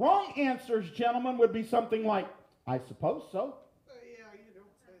wrong answers, gentlemen, would be something like, I suppose so. Yeah, you don't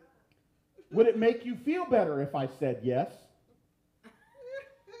say that. Would it make you feel better if I said yes?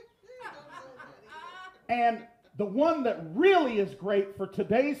 And the one that really is great for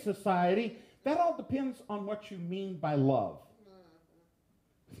today's society, that all depends on what you mean by love.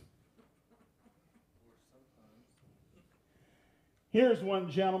 Here's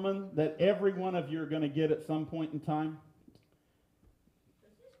one, gentlemen, that every one of you are going to get at some point in time.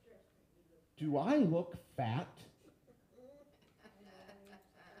 Do I look fat?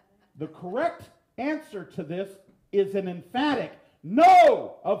 The correct answer to this is an emphatic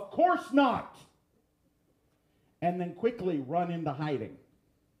no, of course not. And then quickly run into hiding.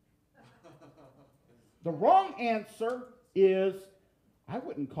 The wrong answer is, I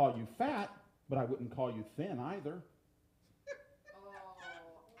wouldn't call you fat, but I wouldn't call you thin either. Oh,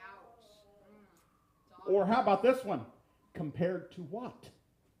 ouch. Or how about this one? Compared to what?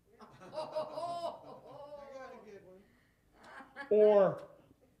 I got a good one. Or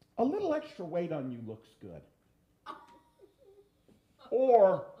a little extra weight on you looks good.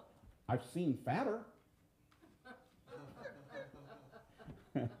 Or I've seen fatter.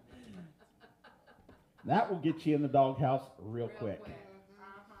 That will get you in the doghouse real quick.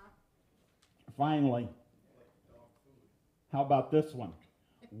 Finally, how about this one?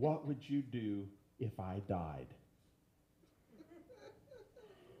 What would you do if I died?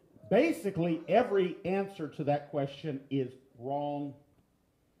 Basically, every answer to that question is wrong.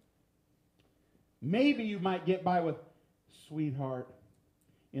 Maybe you might get by with, sweetheart,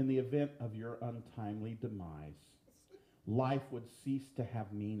 in the event of your untimely demise, life would cease to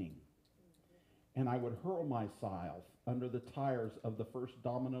have meaning, and I would hurl myself under the tires of the first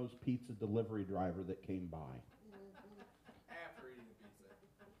Domino's pizza delivery driver that came by. After eating the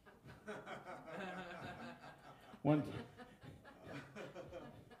pizza. One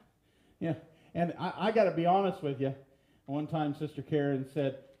yeah, and I got to be honest with you. One time, Sister Karen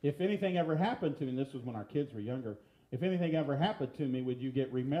said, if anything ever happened to me, and this was when our kids were younger, if anything ever happened to me, would you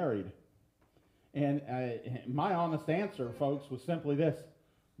get remarried? And my honest answer, folks, was simply this: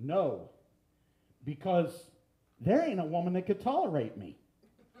 no, because there ain't a woman that could tolerate me.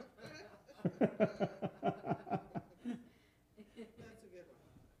 That's a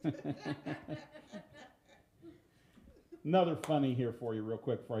good one. Another funny here for you real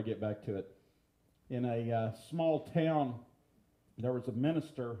quick before I get back to it. In a small town, there was a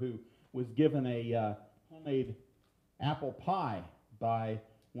minister who was given a homemade apple pie by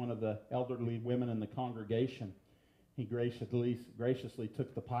one of the elderly women in the congregation. He graciously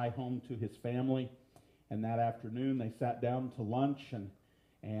took the pie home to his family, and that afternoon they sat down to lunch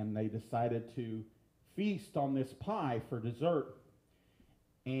and they decided to feast on this pie for dessert.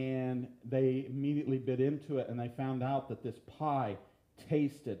 And they immediately bit into it, and they found out that this pie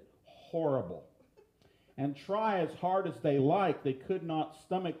tasted horrible. And try as hard as they liked, they could not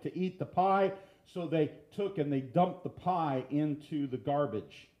stomach to eat the pie, so they took and they dumped the pie into the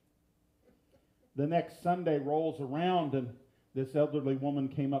garbage. The next Sunday rolls around, and this elderly woman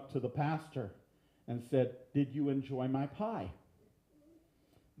came up to the pastor and said, "Did you enjoy my pie?"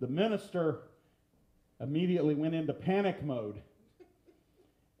 The minister immediately went into panic mode.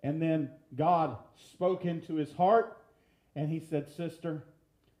 And then God spoke into his heart, and he said, "Sister,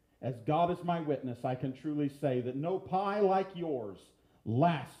 as God is my witness, I can truly say that no pie like yours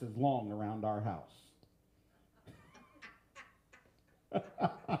lasts as long around our house."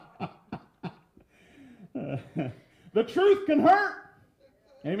 The truth can hurt.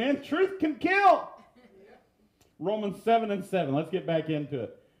 Amen. Truth can kill. Romans 7:7. Let's get back into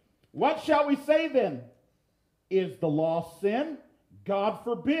it. What shall we say then? Is the law sin? God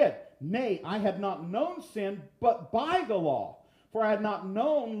forbid. Nay, I had not known sin but by the law. For I had not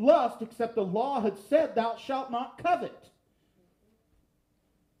known lust except the law had said, thou shalt not covet.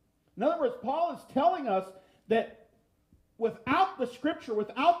 In other words, Paul is telling us that without the scripture,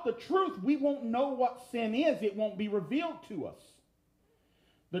 without the truth, we won't know what sin is. It won't be revealed to us.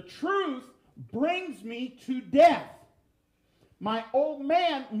 The truth brings me to death. My old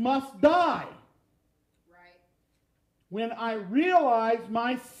man must die. when I realize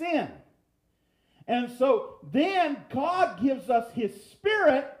my sin. And so then God gives us his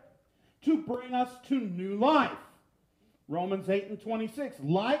Spirit to bring us to new life. Romans 8:26.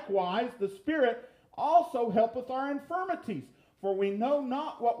 Likewise, the Spirit also helpeth our infirmities, for we know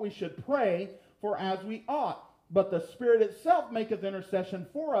not what we should pray for as we ought. But the Spirit itself maketh intercession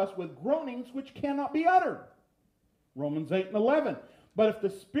for us with groanings which cannot be uttered. Romans 8:11. But if the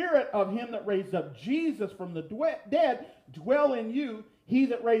Spirit of him that raised up Jesus from the dead dwell in you, he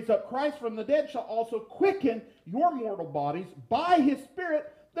that raised up Christ from the dead shall also quicken your mortal bodies by his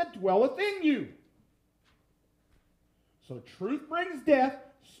Spirit that dwelleth in you. So truth brings death,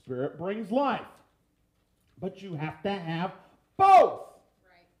 Spirit brings life. But you have to have both.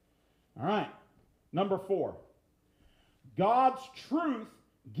 Right. All right. Number 4. God's truth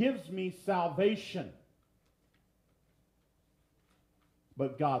gives me salvation.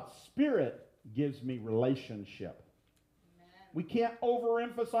 But God's Spirit gives me relationship. Amen. We can't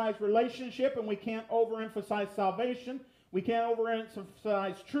overemphasize relationship, and we can't overemphasize salvation. We can't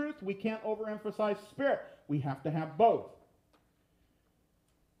overemphasize truth. We can't overemphasize Spirit. We have to have both.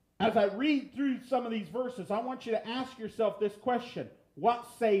 As I read through some of these verses, I want you to ask yourself this question. What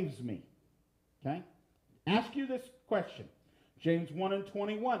saves me? Okay? Ask you this question. James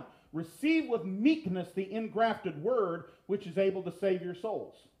 1:21. Receive with meekness the engrafted word, which is able to save your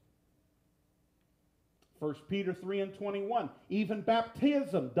souls. 1 Peter 3:21. Even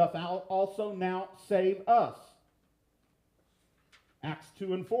baptism doth also now save us. Acts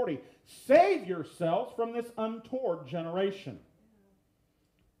 2:40. Save yourselves from this untoward generation.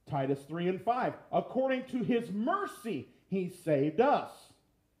 Titus 3:5. According to his mercy he saved us.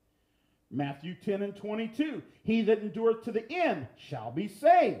 Matthew 10:22. He that endureth to the end shall be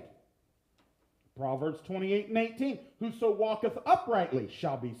saved. Proverbs 28:18. Whoso walketh uprightly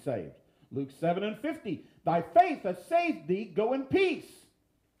shall be saved. Luke 7:50. Thy faith hath saved thee, go in peace.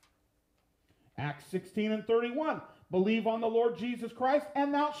 Acts 16:31. Believe on the Lord Jesus Christ,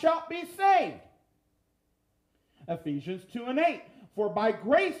 and thou shalt be saved. Ephesians 2:8. For by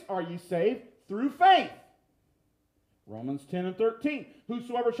grace are ye saved through faith. Romans 10:13.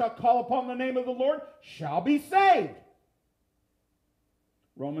 Whosoever shall call upon the name of the Lord shall be saved.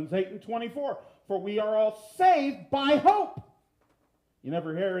 Romans 8:24. For we are all saved by hope. You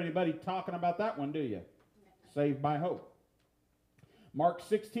never hear anybody talking about that one, do you? Saved by hope. Mark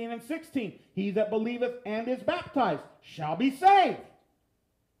 16:16. He that believeth and is baptized shall be saved.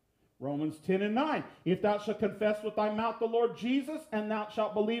 Romans 10:9. If thou shalt confess with thy mouth the Lord Jesus, and thou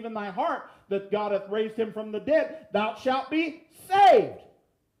shalt believe in thy heart that God hath raised him from the dead, thou shalt be saved.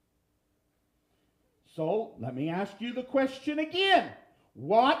 So, let me ask you the question again.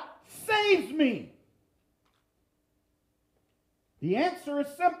 What saves me? The answer is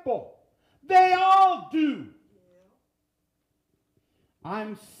simple. They all do.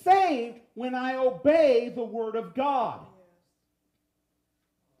 I'm saved when I obey the Word of God,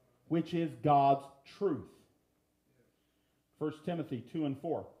 which is God's truth. 1 Timothy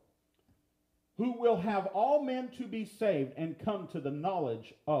 2:4. Who will have all men to be saved and come to the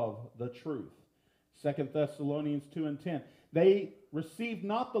knowledge of the truth. 2 Thessalonians 2:10. They received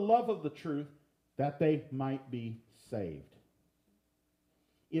not the love of the truth, that they might be saved.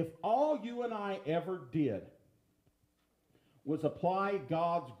 If all you and I ever did was apply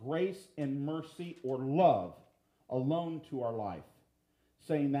God's grace and mercy or love alone to our life,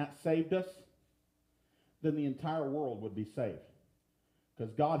 saying that saved us, then the entire world would be saved.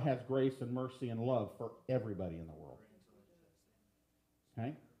 Because God has grace and mercy and love for everybody in the world.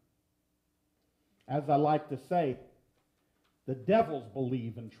 Okay? As I like to say, the devils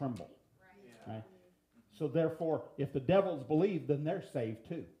believe and tremble. Right. Okay? So therefore, if the devils believe, then they're saved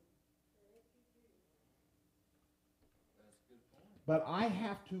too. But I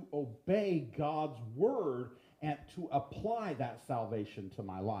have to obey God's word and to apply that salvation to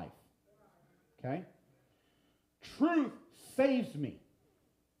my life. Okay? Truth saves me.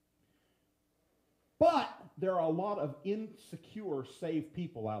 But there are a lot of insecure saved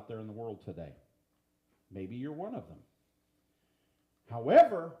people out there in the world today. Maybe you're one of them.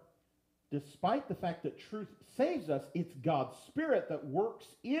 However, despite the fact that truth saves us, it's God's Spirit that works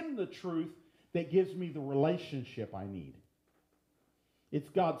in the truth that gives me the relationship I need. It's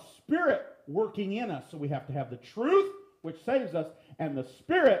God's Spirit working in us, so we have to have the truth, which saves us, and the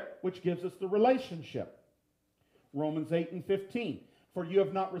Spirit, which gives us the relationship. Romans 8:15. For you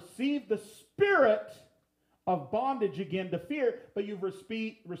have not received the spirit of bondage again to fear, but you've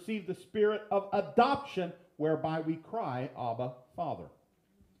received the spirit of adoption, whereby we cry, Abba, Father.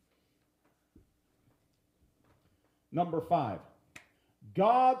 Number 5.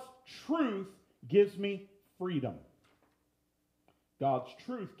 God's truth gives me freedom. God's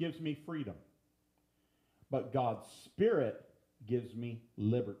truth gives me freedom. But God's Spirit gives me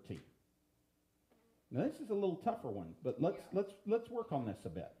liberty. Now this is a little tougher one, but let's work on this a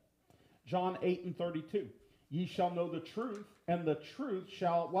bit. John 8:32. Ye shall know the truth, and the truth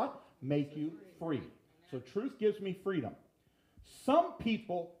shall what? Make you free. So truth gives me freedom. Some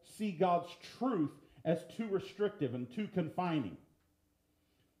people see God's truth as too restrictive and too confining.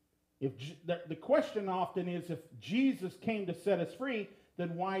 The question often is, if Jesus came to set us free,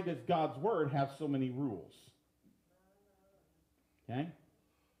 then why does God's word have so many rules? Okay?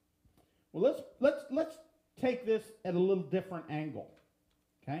 Well, let's take this at a little different angle.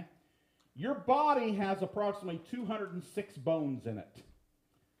 Okay? Your body has approximately 206 bones in it.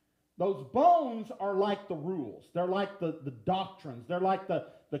 Those bones are like the rules. They're like the doctrines. They're like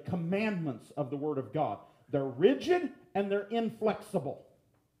the commandments of the Word of God. They're rigid and they're inflexible.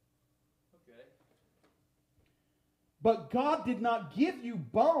 Okay. But God did not give you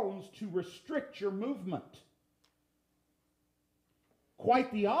bones to restrict your movement.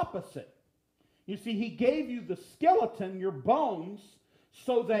 Quite the opposite. You see, He gave you the skeleton, your bones,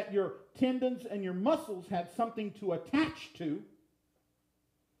 so that your tendons and your muscles had something to attach to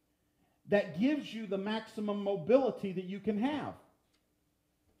that gives you the maximum mobility that you can have.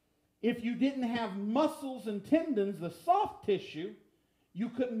 If you didn't have muscles and tendons, the soft tissue, you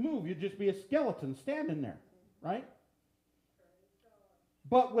couldn't move. You'd just be a skeleton standing there, right?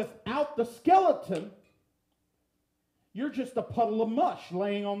 But without the skeleton, you're just a puddle of mush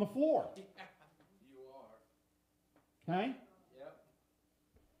laying on the floor. You are. Okay? Yep.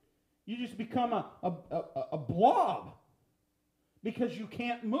 You just become a blob because you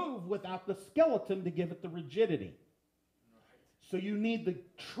can't move without the skeleton to give it the rigidity. So you need the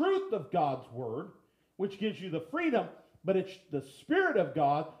truth of God's word, which gives you the freedom, but it's the Spirit of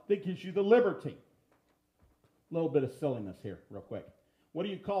God that gives you the liberty. A little bit of silliness here, real quick. What do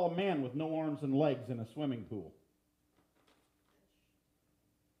you call a man with no arms and legs in a swimming pool?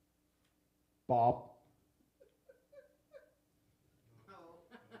 Bob.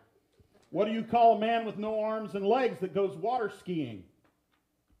 What do you call a man with no arms and legs that goes water skiing?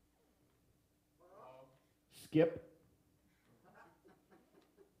 Skip.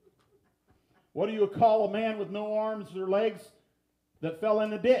 What do you call a man with no arms or legs that fell in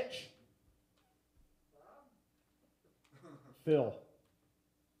the ditch? Phil.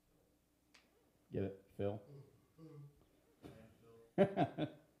 Get it, Phil?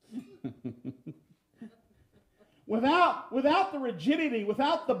 Without the rigidity,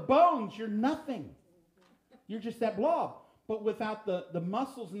 without the bones, you're nothing. You're just that blob. But without the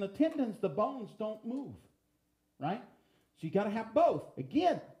muscles and the tendons, the bones don't move. Right? So you got to have both.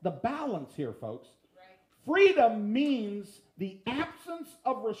 Again, the balance here, folks. Right. Freedom means the absence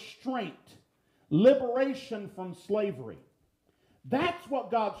of restraint, liberation from slavery. That's what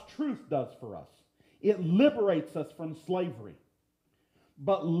God's truth does for us. It liberates us from slavery.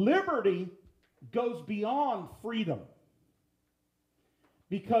 But liberty goes beyond freedom,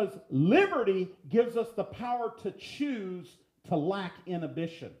 because liberty gives us the power to choose to lack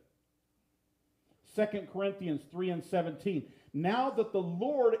inhibition. 2 Corinthians 3:17. Now that the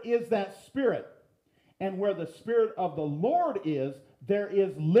Lord is that Spirit, and where the Spirit of the Lord is, there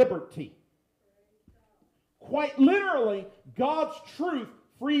is liberty. Quite literally, God's truth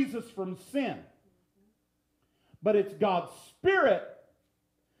frees us from sin. But it's God's Spirit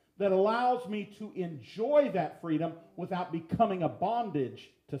that allows me to enjoy that freedom without becoming a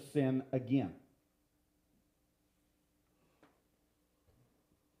bondage to sin again.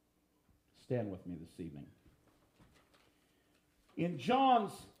 Stand with me this evening. In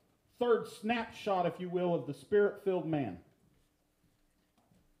John's third snapshot, if you will, of the Spirit-filled man,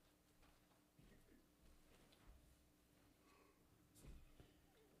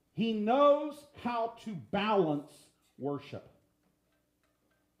 he knows how to balance worship.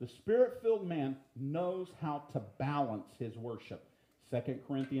 The Spirit-filled man knows how to balance his worship. 2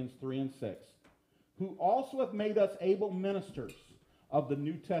 Corinthians 3:6. Who also have made us able ministers of the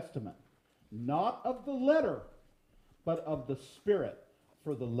New Testament, not of the letter, but of the Spirit.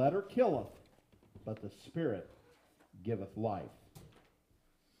 For the letter killeth, but the Spirit giveth life.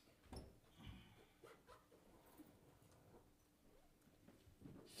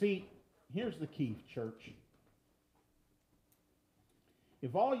 See, here's the key, church.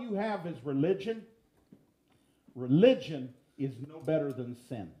 If all you have is religion, religion is no better than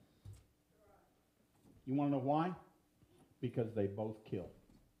sin. You want to know why? Because they both kill.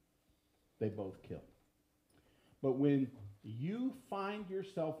 They both kill. But when you find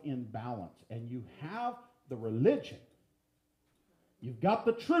yourself in balance and you have the religion, you've got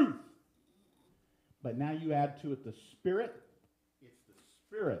the truth, but now you add to it the Spirit, it's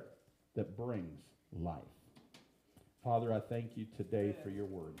Spirit that brings life. Father, I thank you today for your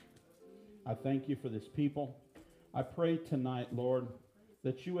word. I thank you for this people. I pray tonight, Lord,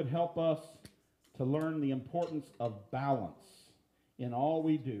 that you would help us to learn the importance of balance in all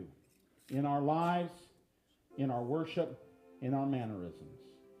we do, in our lives, in our worship, in our mannerisms.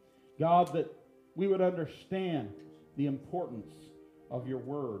 God, that we would understand the importance of your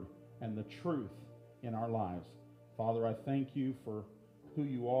word and the truth in our lives. Father, I thank you for who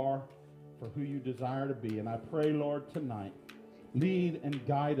you are, for who you desire to be. And I pray, Lord, tonight, lead and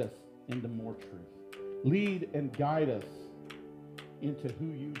guide us into more truth. Lead and guide us into who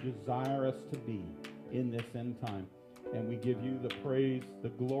you desire us to be in this end time. And we give you the praise, the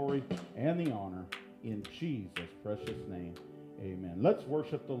glory, and the honor in Jesus' precious name. Amen. Let's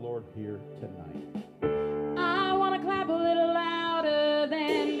worship the Lord here tonight.